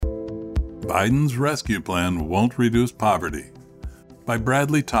Biden's Rescue Plan Won't Reduce Poverty by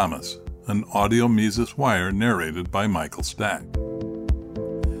Bradley Thomas, an audio Mises Wire narrated by Michael Stack.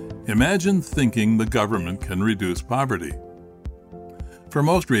 Imagine thinking the government can reduce poverty. For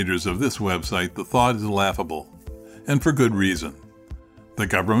most readers of this website, the thought is laughable, and for good reason. The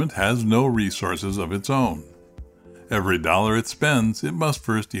government has no resources of its own. Every dollar it spends, it must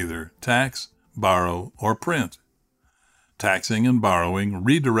first either tax, borrow, or print. Taxing and borrowing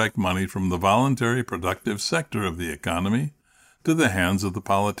redirect money from the voluntary productive sector of the economy to the hands of the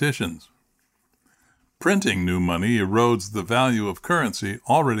politicians. Printing new money erodes the value of currency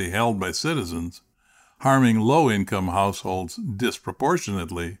already held by citizens, harming low-income households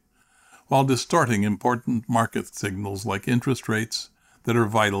disproportionately, while distorting important market signals like interest rates that are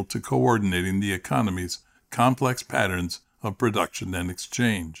vital to coordinating the economy's complex patterns of production and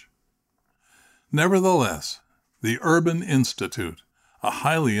exchange. Nevertheless, the Urban Institute, a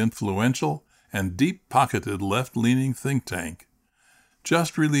highly influential and deep-pocketed left-leaning think tank,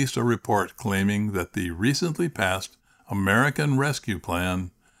 just released a report claiming that the recently passed American Rescue Plan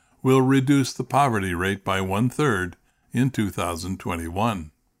will reduce the poverty rate by 1/3 in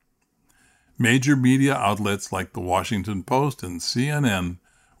 2021. Major media outlets like the Washington Post and CNN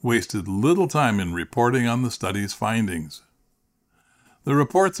wasted little time in reporting on the study's findings. The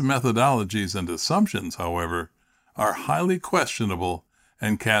report's methodologies and assumptions, however, are highly questionable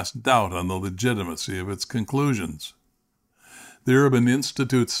and cast doubt on the legitimacy of its conclusions. The Urban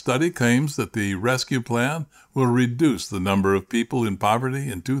Institute's study claims that the rescue plan will reduce the number of people in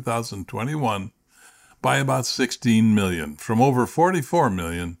poverty in 2021 by about 16 million, from over 44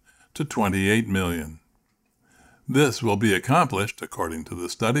 million to 28 million. This will be accomplished, according to the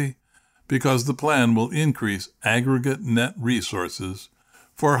study, because the plan will increase aggregate net resources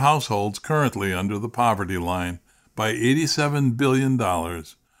for households currently under the poverty line by $87 billion,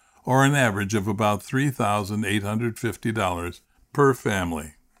 or an average of about $3,850 per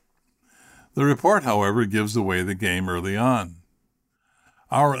family. The report, however, gives away the game early on.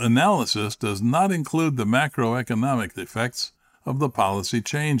 Our analysis does not include the macroeconomic effects of the policy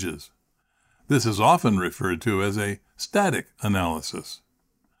changes. This is often referred to as a static analysis.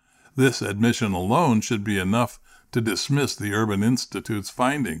 This admission alone should be enough to dismiss the Urban Institute's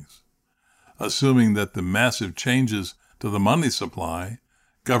findings. Assuming that the massive changes to the money supply,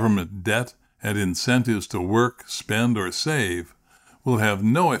 government debt, and incentives to work, spend, or save will have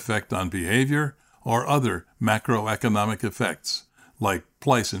no effect on behavior or other macroeconomic effects, like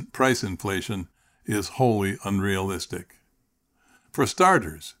price inflation, is wholly unrealistic. For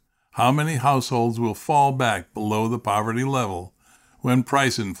starters, how many households will fall back below the poverty level when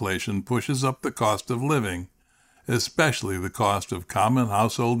price inflation pushes up the cost of living, especially the cost of common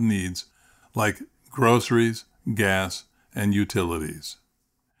household needs like groceries, gas, and utilities?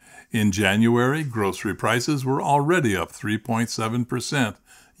 In January, grocery prices were already up 3.7%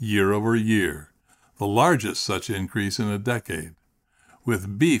 year over year, the largest such increase in a decade,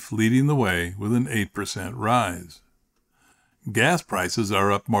 with beef leading the way with an 8% rise. Gas prices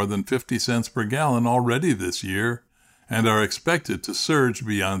are up more than 50 cents per gallon already this year and are expected to surge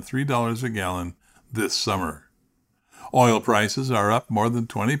beyond $3 a gallon this summer. Oil prices are up more than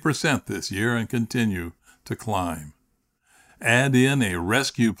 20% this year and continue to climb. Add in a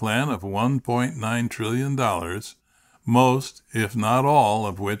rescue plan of $1.9 trillion, most, if not all,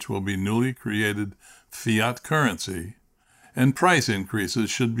 of which will be newly created fiat currency, and price increases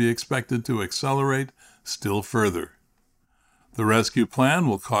should be expected to accelerate still further. The rescue plan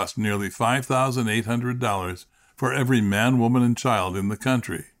will cost nearly $5,800 for every man, woman, and child in the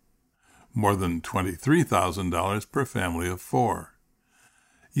country, more than $23,000 per family of 4.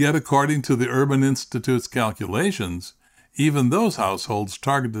 Yet, according to the Urban Institute's calculations, even those households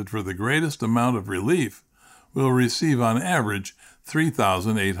targeted for the greatest amount of relief will receive on average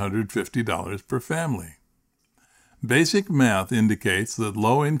 $3,850 per family. Basic math indicates that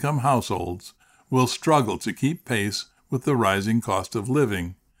low-income households will struggle to keep pace with the rising cost of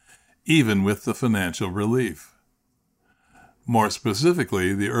living, even with the financial relief. More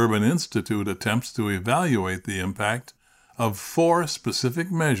specifically, the Urban Institute attempts to evaluate the impact of 4 specific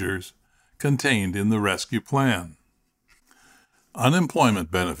measures contained in the rescue plan.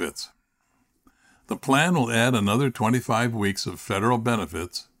 Unemployment benefits. The plan will add another 25 weeks of federal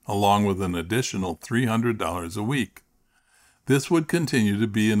benefits, along with an additional $300 a week. This would continue to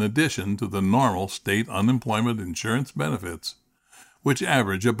be in addition to the normal state unemployment insurance benefits, which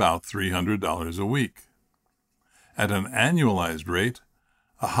average about $300 a week. At an annualized rate,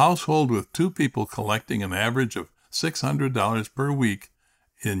 a household with 2 people collecting an average of $600 per week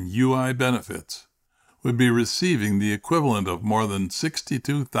in UI benefits would be receiving the equivalent of more than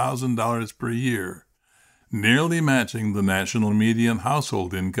 $62,000 per year, nearly matching the national median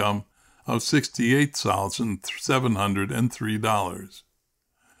household income of $68,703.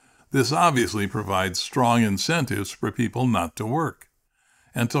 This obviously provides strong incentives for people not to work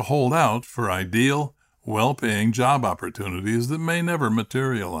and to hold out for ideal, well-paying job opportunities that may never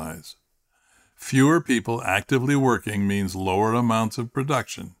materialize. Fewer people actively working means lower amounts of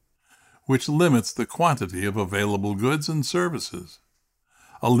production, which limits the quantity of available goods and services.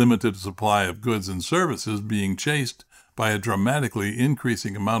 A limited supply of goods and services being chased by a dramatically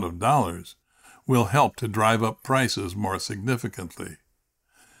increasing amount of dollars will help to drive up prices more significantly.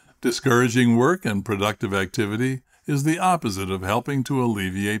 Discouraging work and productive activity is the opposite of helping to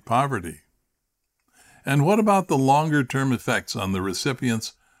alleviate poverty. And what about the longer-term effects on the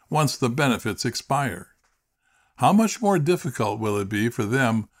recipients once the benefits expire? How much more difficult will it be for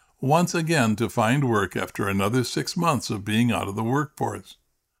them once again to find work after another 6 months of being out of the workforce?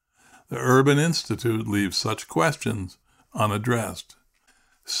 The Urban Institute leaves such questions unaddressed.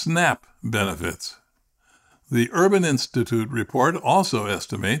 SNAP benefits. The Urban Institute report also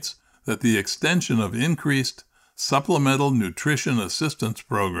estimates that the extension of increased Supplemental Nutrition Assistance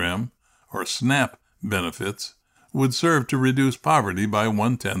Program, or SNAP, benefits would serve to reduce poverty by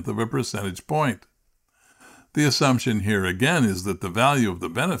 1/10 of a percentage point. The assumption here again is that the value of the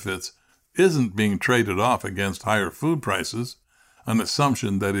benefits isn't being traded off against higher food prices, an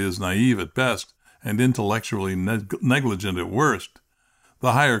assumption that is naive at best and intellectually negligent at worst.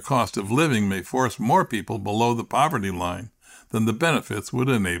 The higher cost of living may force more people below the poverty line than the benefits would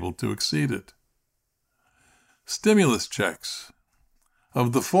enable to exceed it. Stimulus checks.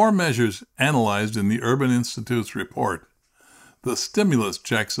 Of the 4 measures analyzed in the Urban Institute's report, the stimulus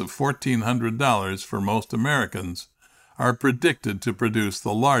checks of $1,400 for most Americans are predicted to produce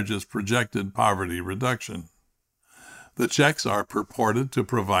the largest projected poverty reduction. The checks are purported to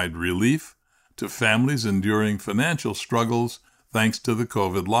provide relief to families enduring financial struggles thanks to the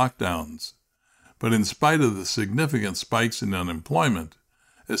COVID lockdowns. But in spite of the significant spikes in unemployment,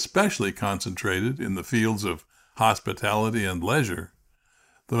 especially concentrated in the fields of hospitality and leisure,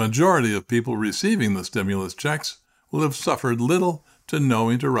 the majority of people receiving the stimulus checks will have suffered little to no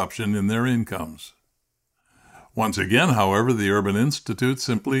interruption in their incomes. Once again, however, the Urban Institute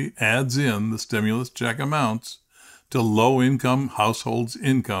simply adds in the stimulus check amounts to low-income households'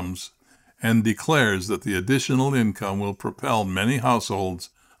 incomes and declares that the additional income will propel many households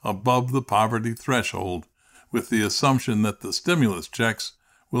above the poverty threshold, with the assumption that the stimulus checks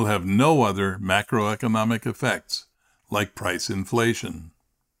will have no other macroeconomic effects, like price inflation.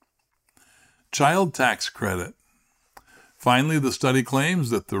 Child tax credit. Finally, the study claims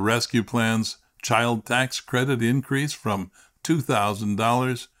that the rescue plan's child tax credit increase from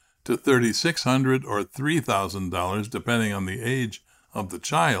 $2,000 to $3,600 or $3,000, depending on the age of the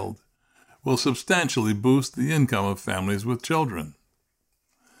child, will substantially boost the income of families with children.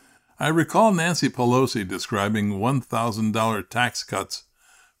 I recall Nancy Pelosi describing $1,000 tax cuts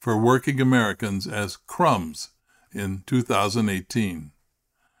for working Americans as crumbs in 2018.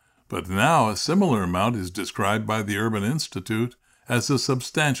 But now a similar amount is described by the Urban Institute as a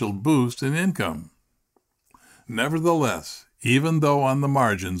substantial boost in income. Nevertheless, even though on the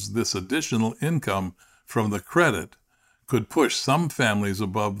margins this additional income from the credit could push some families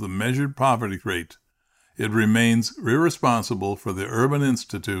above the measured poverty rate, it remains irresponsible for the Urban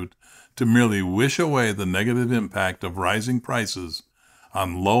Institute to merely wish away the negative impact of rising prices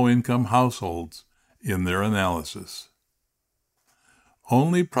on low-income households in their analysis.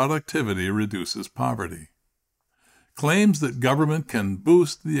 Only productivity reduces poverty. Claims that government can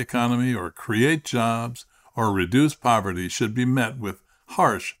boost the economy or create jobs or reduce poverty should be met with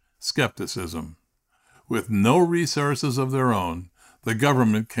harsh skepticism. With no resources of their own, the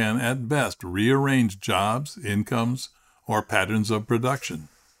government can at best rearrange jobs, incomes, or patterns of production.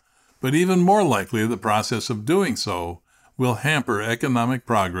 But even more likely, the process of doing so will hamper economic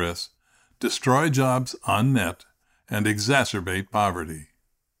progress, destroy jobs en net, and exacerbate poverty.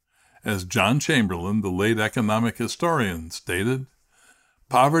 As John Chamberlain, the late economic historian, stated,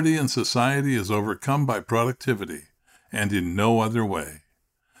 "Poverty in society is overcome by productivity, and in no other way.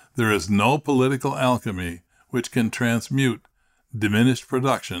 There is no political alchemy which can transmute diminished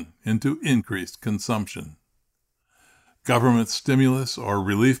production into increased consumption." Government stimulus or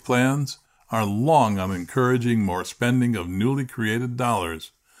relief plans are long on encouraging more spending of newly created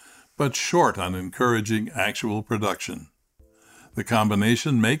dollars, but short on encouraging actual production. The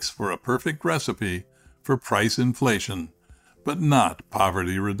combination makes for a perfect recipe for price inflation, but not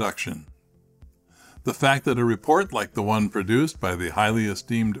poverty reduction. The fact that a report like the one produced by the highly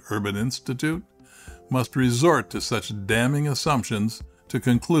esteemed Urban Institute must resort to such damning assumptions to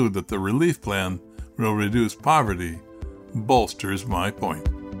conclude that the relief plan will reduce poverty bolsters my point.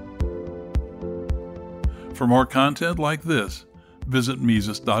 For more content like this, visit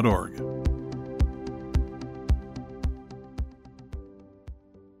Mises.org.